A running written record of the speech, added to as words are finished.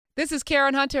This is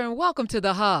Karen Hunter, and welcome to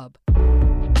The Hub.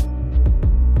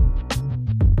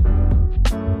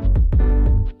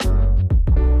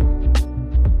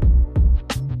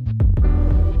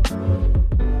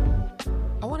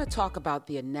 I want to talk about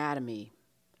the anatomy,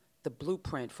 the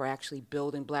blueprint for actually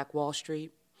building Black Wall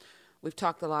Street. We've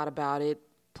talked a lot about it,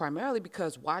 primarily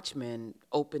because Watchmen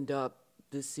opened up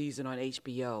this season on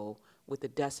HBO with the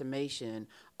decimation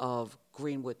of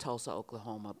Greenwood, Tulsa,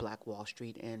 Oklahoma, Black Wall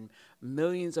Street, and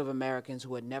millions of Americans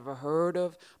who had never heard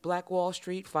of Black Wall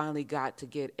Street finally got to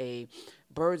get a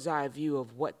bird's eye view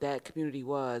of what that community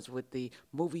was, with the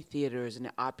movie theaters and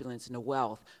the opulence and the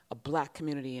wealth, a black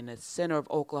community in the center of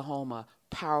Oklahoma,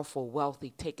 powerful, wealthy,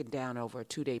 taken down over a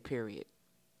 2-day period.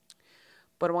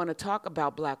 But I want to talk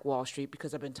about Black Wall Street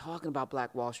because I've been talking about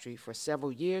Black Wall Street for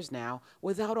several years now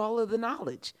without all of the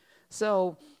knowledge.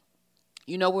 So,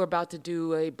 we're about to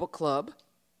do a book club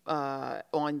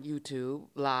on YouTube,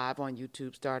 live on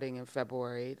YouTube, starting in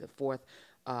February, the fourth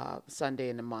Sunday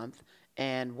in the month.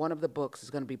 And one of the books is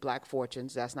going to be Black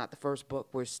Fortunes. That's not the first book.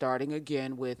 We're starting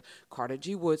again with Carter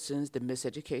G. Woodson's The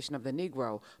Miseducation of the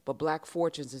Negro. But Black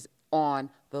Fortunes is on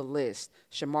the list.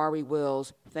 Shamari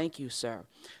Wills, thank you, sir.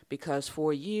 Because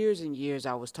for years and years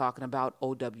I was talking about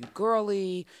O.W.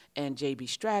 Gurley and J.B.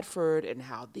 Stratford and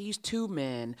how these two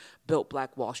men built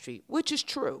Black Wall Street, which is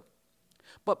true.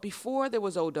 But before there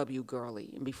was O.W.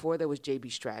 Gurley and before there was J.B.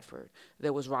 Stratford,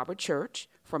 there was Robert Church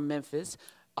from Memphis,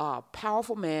 a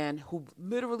powerful man who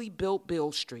literally built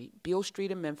Beale Street. Beale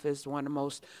Street in Memphis, one of the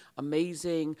most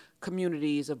amazing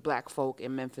communities of black folk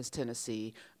in Memphis,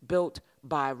 Tennessee, built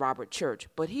by Robert Church.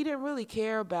 But he didn't really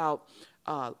care about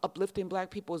uplifting black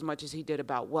people as much as he did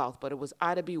about wealth. But it was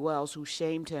Ida B. Wells who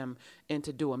shamed him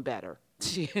into doing better.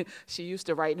 She used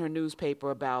to write in her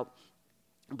newspaper about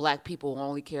black people who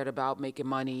only cared about making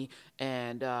money,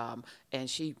 and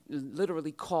she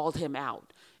literally called him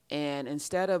out. And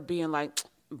instead of being like,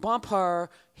 bump her,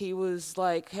 he was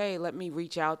like, hey, let me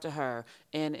reach out to her,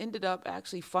 and ended up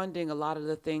actually funding a lot of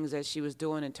the things that she was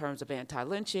doing in terms of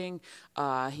anti-lynching.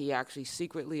 He actually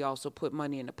secretly also put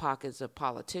money in the pockets of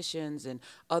politicians and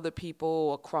other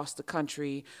people across the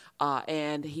country,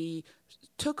 and he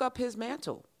took up his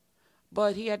mantle.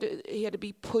 But he had to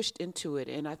be pushed into it.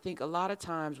 And I think a lot of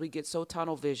times we get so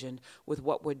tunnel visioned with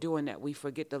what we're doing that we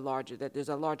forget that there's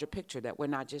a larger picture, that we're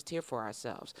not just here for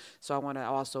ourselves. So I want to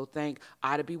also thank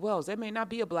Ida B. Wells. There may not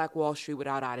be a Black Wall Street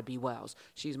without Ida B. Wells.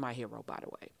 She's my hero, by the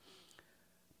way.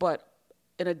 But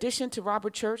in addition to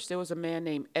Robert Church, there was a man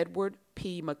named Edward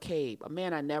P. McCabe, a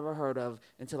man I never heard of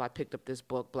until I picked up this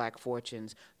book, Black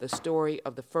Fortunes, the story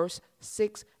of the first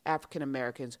 6 African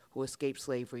Americans who escaped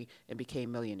slavery and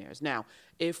became millionaires. Now,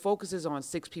 it focuses on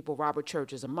 6 people. Robert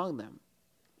Church is among them.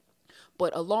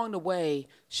 But along the way,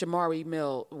 Shamari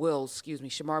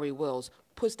Wills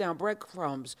puts down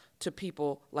breadcrumbs to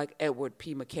people like Edward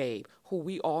P. McCabe, who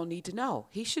we all need to know.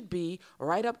 He should be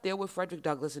right up there with Frederick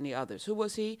Douglass and the others. Who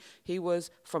was he? He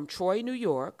was from Troy, New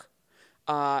York,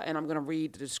 and I'm going to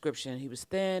read the description. He was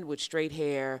thin, with straight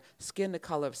hair, skin the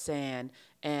color of sand,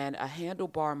 and a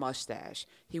handlebar mustache.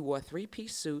 He wore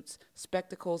 3-piece suits,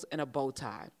 spectacles, and a bow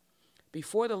tie.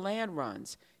 Before the land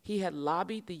runs, he had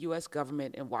lobbied the U.S.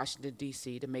 government in Washington,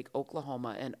 D.C. to make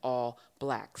Oklahoma an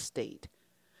all-black state.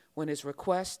 When his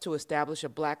requests to establish a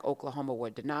black Oklahoma were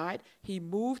denied, he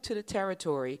moved to the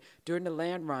territory during the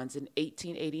land runs in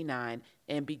 1889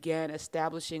 and began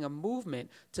establishing a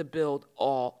movement to build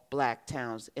all black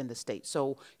towns in the state.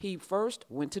 So he first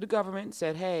went to the government and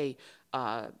said, hey,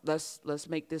 let's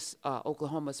make this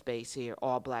Oklahoma space here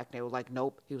all black. They were like,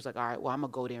 nope. He was like, all right, well, I'm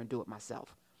going to go there and do it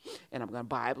myself. And I'm going to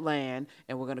buy up land,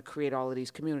 and we're going to create all of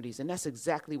these communities. And that's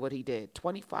exactly what he did.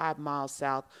 25 miles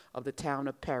south of the town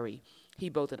of Perry, he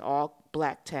built an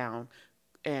all-black town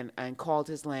and called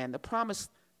his land the Promised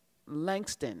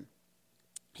Langston.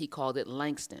 He called it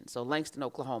Langston, so Langston,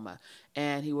 Oklahoma.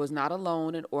 And he was not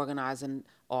alone in organizing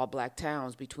all-black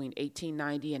towns. Between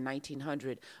 1890 and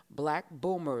 1900, black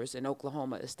boomers in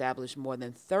Oklahoma established more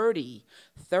than 30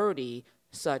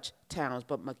 such towns,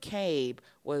 but McCabe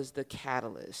was the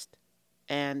catalyst.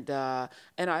 And I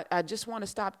just want to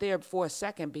stop there for a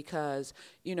second because,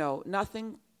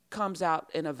 nothing comes out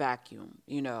in a vacuum.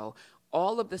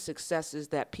 All of the successes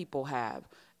that people have,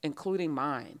 including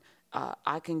mine,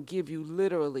 I can give you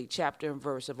literally chapter and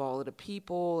verse of all of the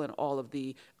people and all of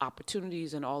the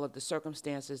opportunities and all of the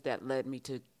circumstances that led me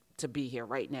to be here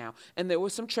right now. And there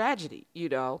was some tragedy,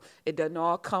 It doesn't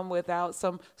all come without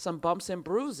some bumps and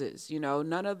bruises,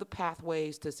 None of the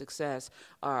pathways to success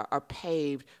are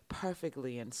paved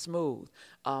perfectly and smooth.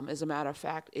 As a matter of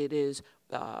fact, it is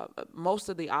most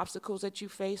of the obstacles that you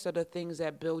face are the things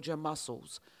that build your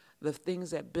muscles, the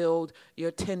things that build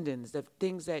your tendons, the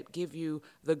things that give you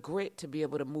the grit to be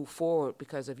able to move forward,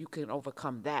 because if you can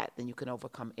overcome that, then you can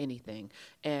overcome anything.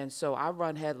 And so I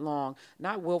run headlong,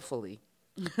 not willfully,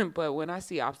 but when I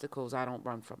see obstacles, I don't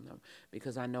run from them,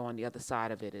 because I know on the other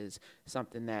side of it is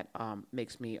something that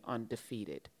makes me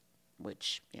undefeated,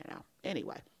 which,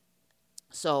 anyway.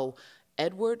 So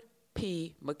Edward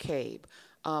P. McCabe.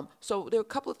 So there are a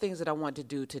couple of things that I want to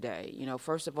do today.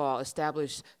 First of all,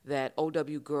 establish that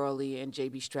O.W. Gurley and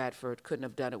J.B. Stratford couldn't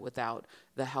have done it without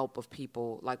the help of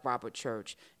people like Robert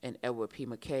Church and Edward P.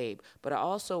 McCabe. But I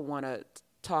also want to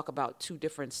talk about two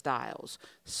different styles.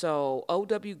 So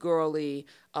O.W. Gurley,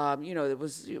 it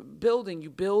was building,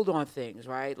 you build on things,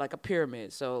 right? Like a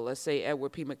pyramid. So let's say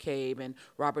Edward P. McCabe and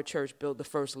Robert Church build the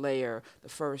first layer,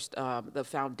 the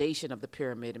foundation of the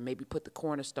pyramid, and maybe put the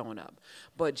cornerstone up.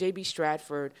 But J.B.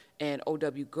 Stratford and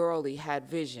O.W. Gurley had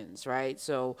visions, right?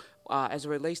 So as it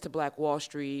relates to Black Wall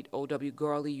Street, O.W.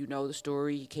 Gurley, you know the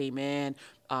story. He came in,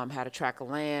 had a tract of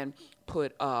land,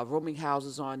 put rooming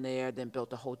houses on there, then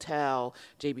built a hotel.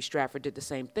 J.B. Stratford did the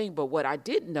same thing. But what I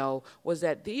didn't know was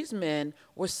that these men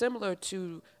were similar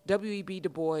to W.E.B. Du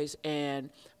Bois and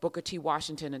Booker T.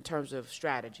 Washington in terms of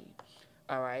strategy.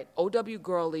 All right. O.W.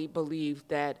 Gurley believed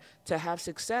that to have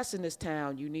success in this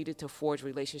town, you needed to forge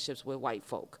relationships with white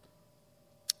folk.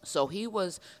 So he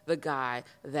was the guy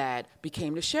that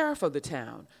became the sheriff of the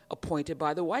town, appointed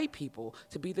by the white people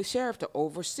to be the sheriff, to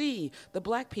oversee the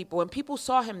black people. And people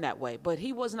saw him that way, but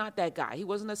he was not that guy. He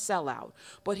wasn't a sellout.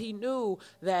 But he knew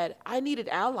that I needed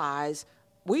allies.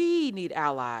 We need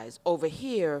allies over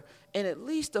here, and at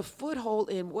least a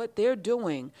foothold in what they're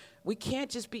doing. We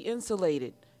can't just be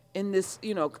insulated in this,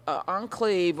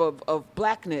 enclave of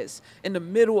blackness in the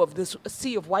middle of this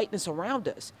sea of whiteness around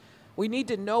us. We need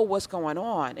to know what's going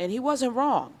on. And he wasn't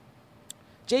wrong.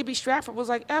 J.B. Stratford was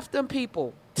like, F them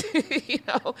people.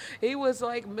 He was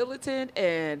like militant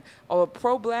and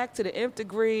pro-black to the nth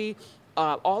degree,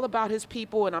 all about his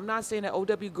people. And I'm not saying that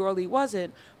O.W. Gurley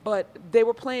wasn't, but they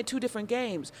were playing two different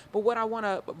games. But what I want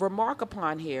to remark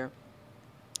upon here,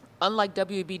 unlike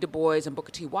W.E.B. Du Bois and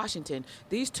Booker T. Washington,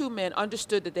 these two men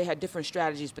understood that they had different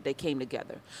strategies, but they came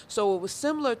together. So it was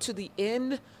similar to the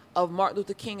end of Martin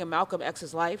Luther King and Malcolm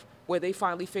X's life, where they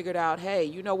finally figured out, hey,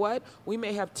 you know what? We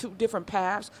may have two different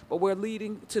paths, but we're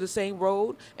leading to the same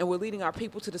road, and we're leading our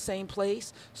people to the same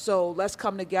place. So let's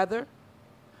come together,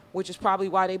 which is probably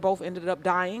why they both ended up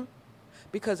dying,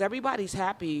 because everybody's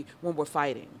happy when we're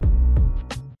fighting.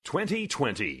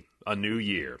 2020, a new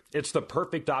year. It's the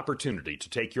perfect opportunity to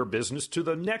take your business to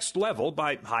the next level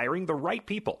by hiring the right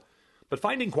people. But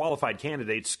finding qualified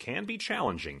candidates can be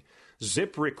challenging.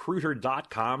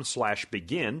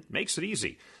 ZipRecruiter.com/begin makes it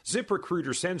easy.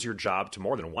 ZipRecruiter sends your job to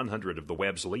more than 100 of the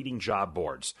web's leading job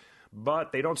boards.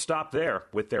 But they don't stop there.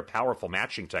 With their powerful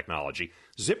matching technology,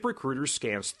 ZipRecruiter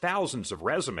scans thousands of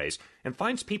resumes and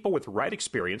finds people with the right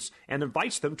experience and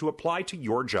invites them to apply to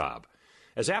your job.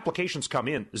 As applications come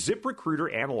in,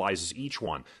 ZipRecruiter analyzes each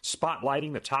one,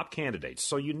 spotlighting the top candidates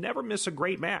so you never miss a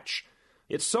great match.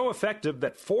 It's so effective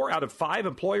that 4 out of 5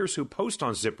 employers who post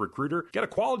on ZipRecruiter get a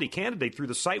quality candidate through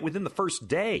the site within the first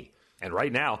day. And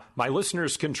right now, my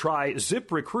listeners can try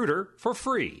ZipRecruiter for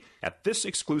free at this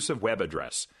exclusive web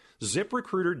address,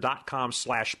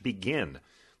 ZipRecruiter.com/begin.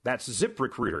 That's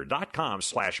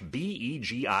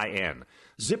ZipRecruiter.com/BEGIN.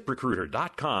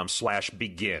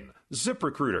 ZipRecruiter.com/begin.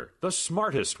 ZipRecruiter, the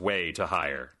smartest way to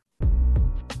hire.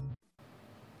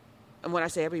 And when I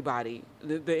say everybody,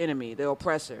 the enemy, the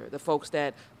oppressor, the folks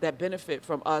that benefit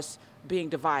from us being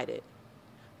divided.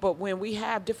 But when we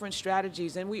have different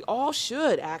strategies, and we all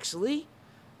should actually,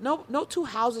 no two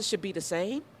houses should be the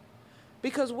same.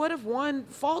 Because what if one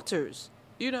falters?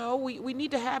 We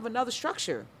need to have another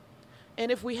structure.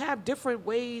 And if we have different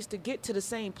ways to get to the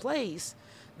same place,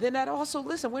 then that also,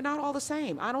 listen, we're not all the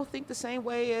same. I don't think the same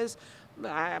way as,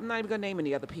 I'm not even going to name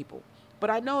any other people. But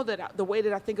I know that the way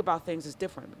that I think about things is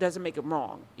different. It doesn't make it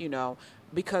wrong,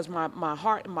 because my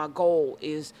heart and my goal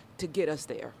is to get us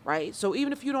there, right? So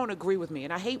even if you don't agree with me,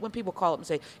 and I hate when people call up and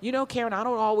say, Karen, I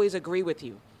don't always agree with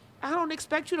you. I don't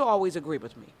expect you to always agree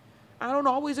with me. I don't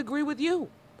always agree with you.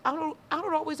 I don't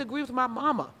always agree with my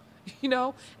mama,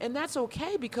 and that's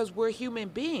okay, because we're human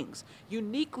beings,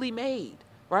 uniquely made,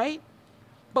 right?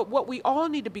 But what we all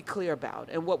need to be clear about,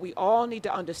 and what we all need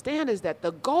to understand, is that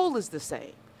the goal is the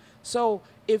same. So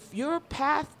if your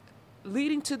path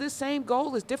leading to this same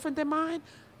goal is different than mine,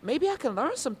 maybe I can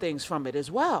learn some things from it as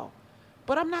well.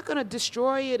 But I'm not going to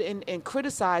destroy it and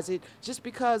criticize it just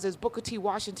because, as Booker T.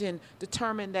 Washington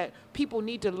determined, that people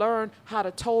need to learn how to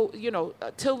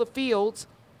till the fields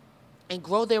and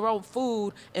grow their own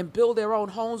food and build their own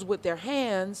homes with their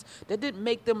hands, that didn't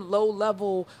make them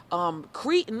low-level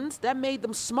cretins. That made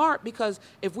them smart, because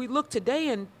if we look today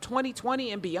in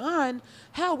 2020 and beyond,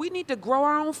 hell, we need to grow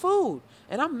our own food.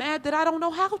 And I'm mad that I don't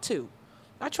know how to.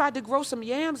 I tried to grow some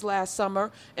yams last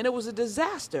summer, and it was a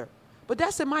disaster. But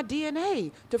that's in my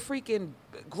DNA, to freaking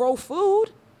grow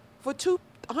food. For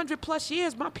 200-plus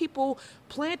years, my people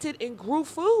planted and grew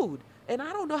food, and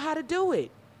I don't know how to do it.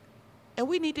 And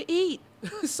we need to eat.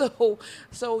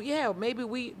 So yeah,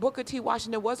 maybe Booker T.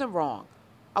 Washington wasn't wrong.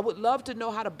 I would love to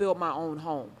know how to build my own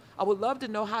home. I would love to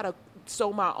know how to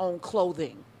sew my own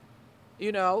clothing,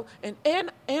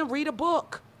 and read a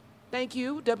book. Thank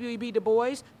you, W.E.B. Du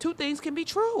Bois. Two things can be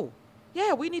true.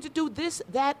 Yeah, we need to do this,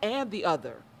 that, and the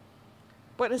other.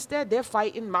 But instead, they're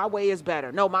fighting, my way is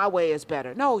better. No, my way is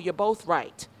better. No, you're both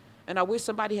right. And I wish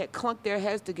somebody had clunked their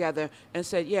heads together and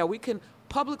said, yeah, we can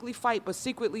publicly fight but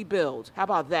secretly build. How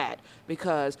about that?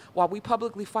 Because while we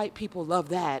publicly fight, people love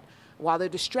that. While they're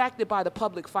distracted by the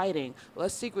public fighting,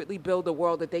 let's secretly build a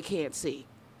world that they can't see.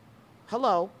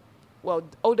 Hello. Well,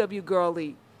 O.W.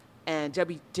 Gurley and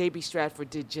J.B. Stratford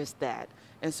did just that.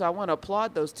 And so I want to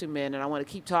applaud those two men, and I want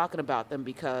to keep talking about them,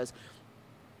 because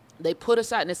they put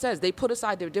aside, and it says they put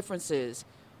aside their differences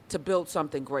to build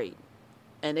something great.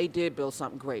 And they did build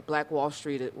something great. Black Wall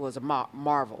Street was a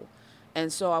marvel.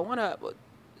 And so I want to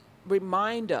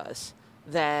remind us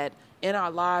that in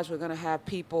our lives we're going to have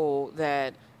people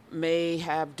that may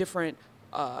have different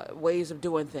ways of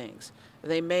doing things.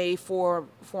 They may form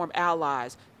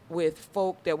allies with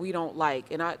folk that we don't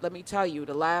like. And let me tell you,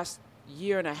 the last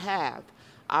year and a half,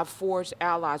 I've forged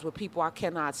allies with people I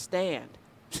cannot stand.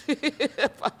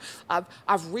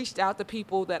 I've reached out to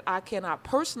people that I cannot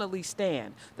personally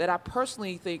stand, that I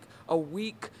personally think are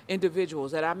weak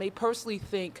individuals, that I may personally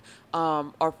think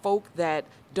are folk that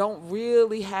don't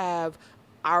really have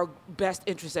our best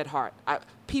interests at heart.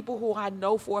 People who I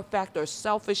know for a fact are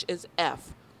selfish as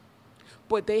F,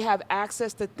 but they have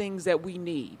access to things that we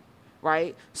need,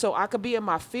 right? So I could be in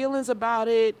my feelings about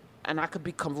it, and I could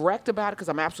be correct about it because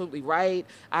I'm absolutely right.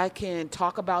 I can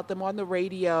talk about them on the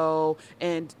radio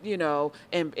and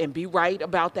be right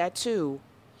about that too.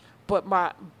 But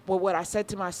what I said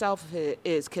to myself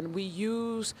is, can we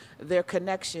use their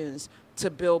connections to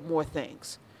build more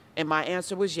things? And my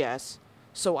answer was yes.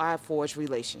 So I forged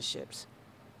relationships.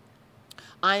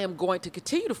 I am going to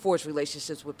continue to forge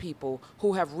relationships with people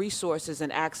who have resources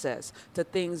and access to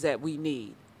things that we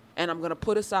need. And I'm going to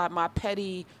put aside my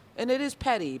petty. And it is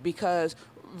petty, because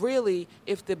really,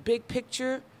 if the big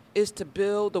picture is to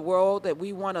build the world that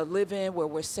we want to live in, where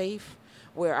we're safe,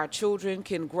 where our children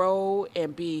can grow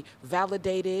and be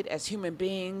validated as human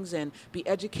beings and be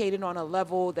educated on a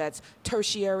level that's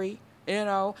tertiary,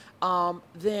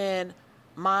 then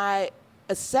my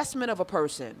assessment of a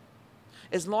person,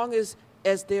 as long as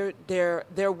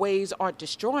their ways aren't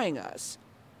destroying us,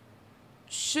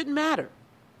 shouldn't matter.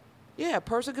 Yeah, a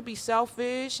person could be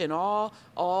selfish and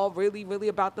all really, really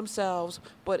about themselves.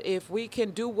 But if we can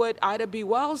do what Ida B.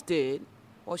 Wells did,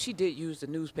 well, she did use the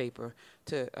newspaper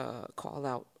to call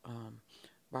out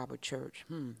Robert Church.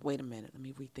 Wait a minute. Let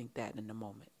me rethink that in a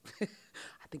moment. I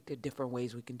think there are different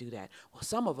ways we can do that. Well,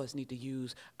 some of us need to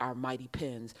use our mighty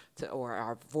pens or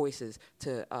our voices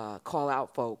to call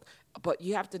out folk. But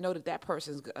you have to know that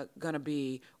person's going to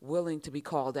be willing to be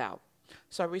called out.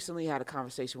 So I recently had a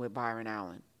conversation with Byron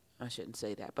Allen. I shouldn't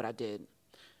say that, but I did.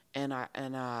 And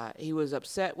he was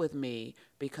upset with me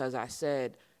because I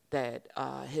said that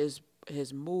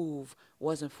his move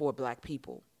wasn't for black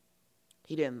people.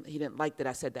 He didn't like that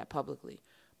I said that publicly.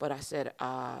 But I said,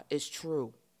 it's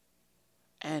true.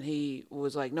 And he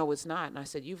was like, no, it's not. And I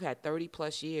said, you've had 30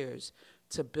 plus years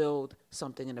to build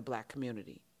something in the black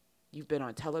community. You've been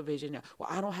on television. Well,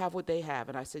 I don't have what they have.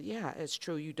 And I said, yeah, it's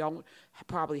true. You don't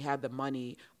probably have the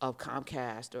money of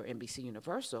Comcast or NBC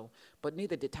Universal, but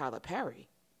neither did Tyler Perry.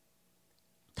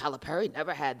 Tyler Perry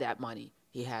never had that money.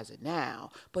 He has it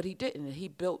now, but he didn't. He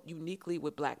built uniquely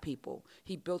with black people.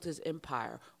 He built his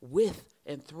empire with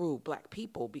and through black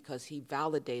people because he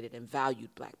validated and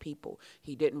valued black people.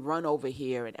 He didn't run over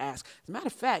here and ask. As a matter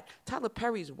of fact, Tyler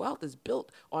Perry's wealth is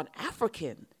built on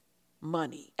African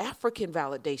money, African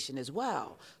validation as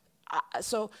well.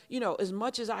 So, as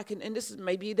much as I can, and this is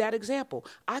maybe that example,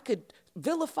 I could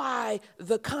vilify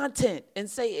the content and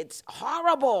say it's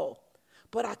horrible,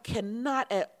 but I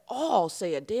cannot at all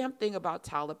say a damn thing about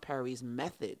Tyler Perry's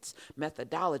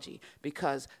methodology,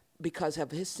 because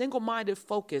of his single-minded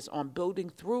focus on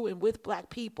building through and with black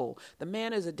people. The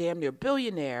man is a damn near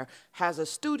billionaire, has a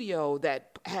studio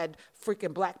that had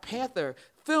freaking Black Panther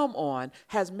film on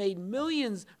has made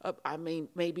millions of,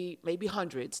 maybe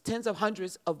hundreds, tens of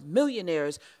hundreds of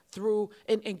millionaires through,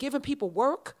 and giving people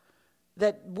work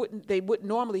that they wouldn't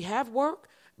normally have work,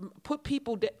 put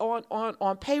people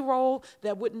on payroll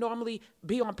that wouldn't normally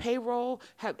be on payroll.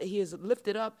 He has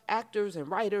lifted up actors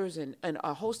and writers and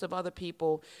a host of other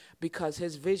people because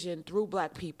his vision through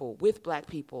black people, with black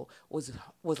people, was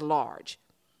large.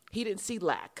 He didn't see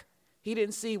lack. He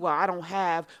didn't see, well, I don't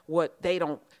have what they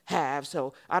don't have,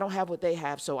 so I don't have what they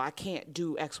have, so I can't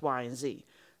do X, Y, and Z.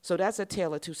 So that's A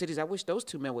Tale of Two Cities. I wish those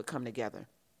two men would come together.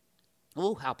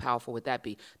 Ooh, how powerful would that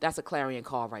be? That's a clarion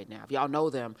call right now. If y'all know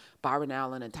them, Byron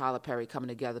Allen and Tyler Perry coming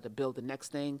together to build the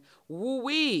next thing.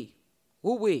 Woo-wee.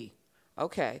 Woo-wee.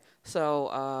 Okay, so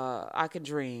I can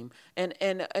dream. And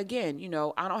again,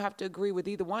 I don't have to agree with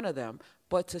either one of them,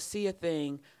 but to see a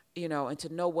thing, and to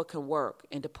know what can work,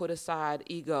 and to put aside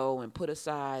ego and put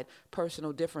aside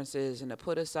personal differences and to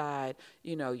put aside,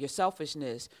 your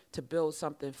selfishness to build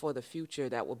something for the future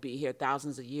that will be here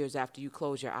thousands of years after you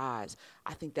close your eyes.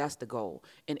 I think that's the goal.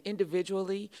 And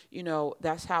individually,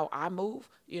 that's how I move.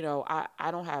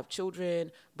 I don't have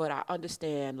children, but I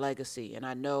understand legacy. And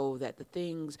I know that the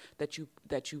things that you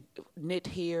knit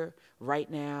here right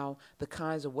now, the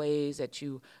kinds of ways that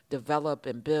you develop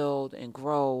and build and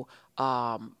grow,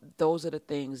 those are the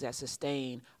things that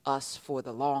sustain us for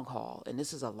the long haul. And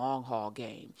this is a long haul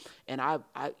game. And I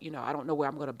don't know where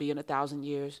I'm going to be in 1,000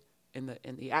 years in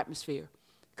the atmosphere,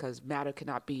 because matter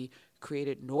cannot be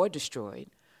created nor destroyed.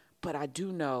 But I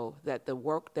do know that the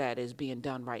work that is being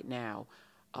done right now,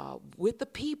 with the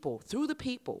people, through the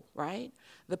people, right?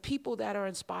 The people that are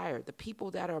inspired, the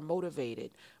people that are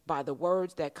motivated by the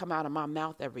words that come out of my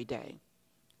mouth every day,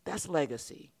 that's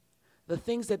legacy. The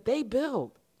things that they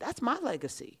build, that's my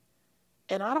legacy.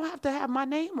 And I don't have to have my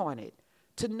name on it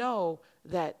to know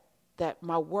that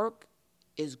my work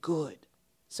is good.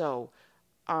 So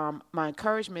my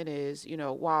encouragement is,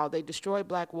 while they destroyed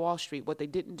Black Wall Street, what they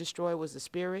didn't destroy was the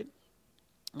spirit.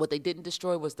 What they didn't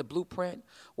destroy was the blueprint.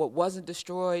 What wasn't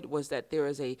destroyed was that there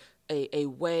is a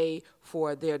way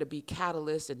for there to be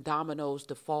catalysts and dominoes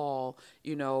to fall,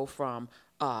 from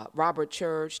Robert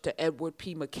Church to Edward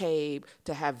P. McCabe,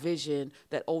 to have vision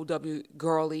that O.W.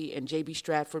 Gurley and J.B.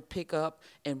 Stratford pick up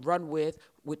and run with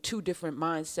two different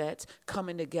mindsets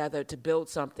coming together to build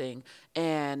something.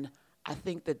 And I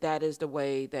think that is the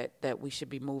way that we should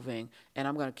be moving. And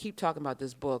I'm going to keep talking about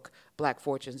this book, Black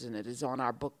Fortunes, and it is on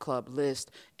our book club list.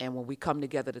 And when we come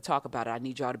together to talk about it, I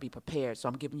need y'all to be prepared. So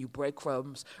I'm giving you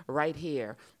breadcrumbs right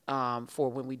here for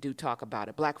when we do talk about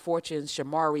it. Black Fortunes,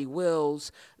 Shamari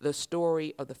Wills, the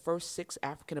story of the first 6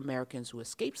 African Americans who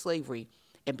escaped slavery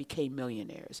and became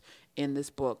millionaires. In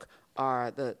this book are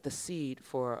the seed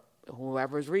for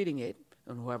whoever's reading it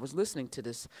and whoever's listening to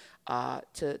this,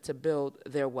 to build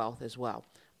their wealth as well.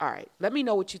 All right, let me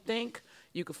know what you think.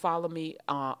 You can follow me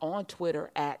on Twitter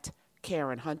at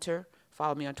Karen Hunter.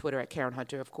 Follow me on Twitter at Karen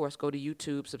Hunter. Of course, go to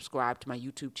YouTube, subscribe to my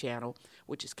YouTube channel,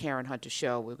 which is Karen Hunter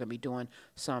Show. We're going to be doing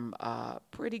some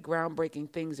pretty groundbreaking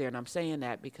things there, and I'm saying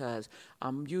that because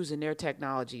I'm using their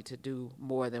technology to do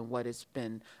more than what it's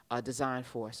been designed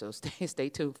for. So stay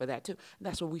tuned for that, too. And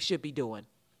that's what we should be doing,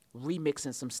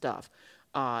 remixing some stuff.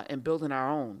 And building our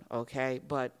own, okay?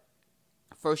 But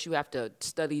first you have to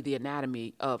study the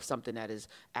anatomy of something that is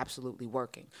absolutely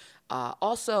working.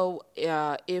 Also,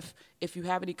 if you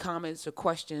have any comments or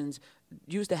questions,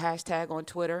 use the hashtag on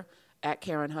Twitter, at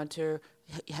Karen Hunter,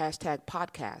 hashtag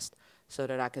podcast, so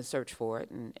that I can search for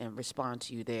it and respond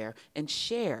to you there. And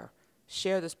share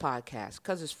this podcast,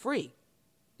 because it's free.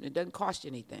 It doesn't cost you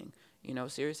anything.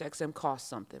 SiriusXM costs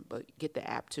something, but get the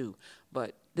app too.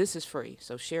 But this is free,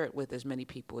 so share it with as many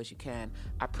people as you can.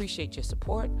 I appreciate your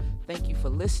support. Thank you for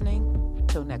listening.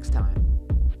 Till next time.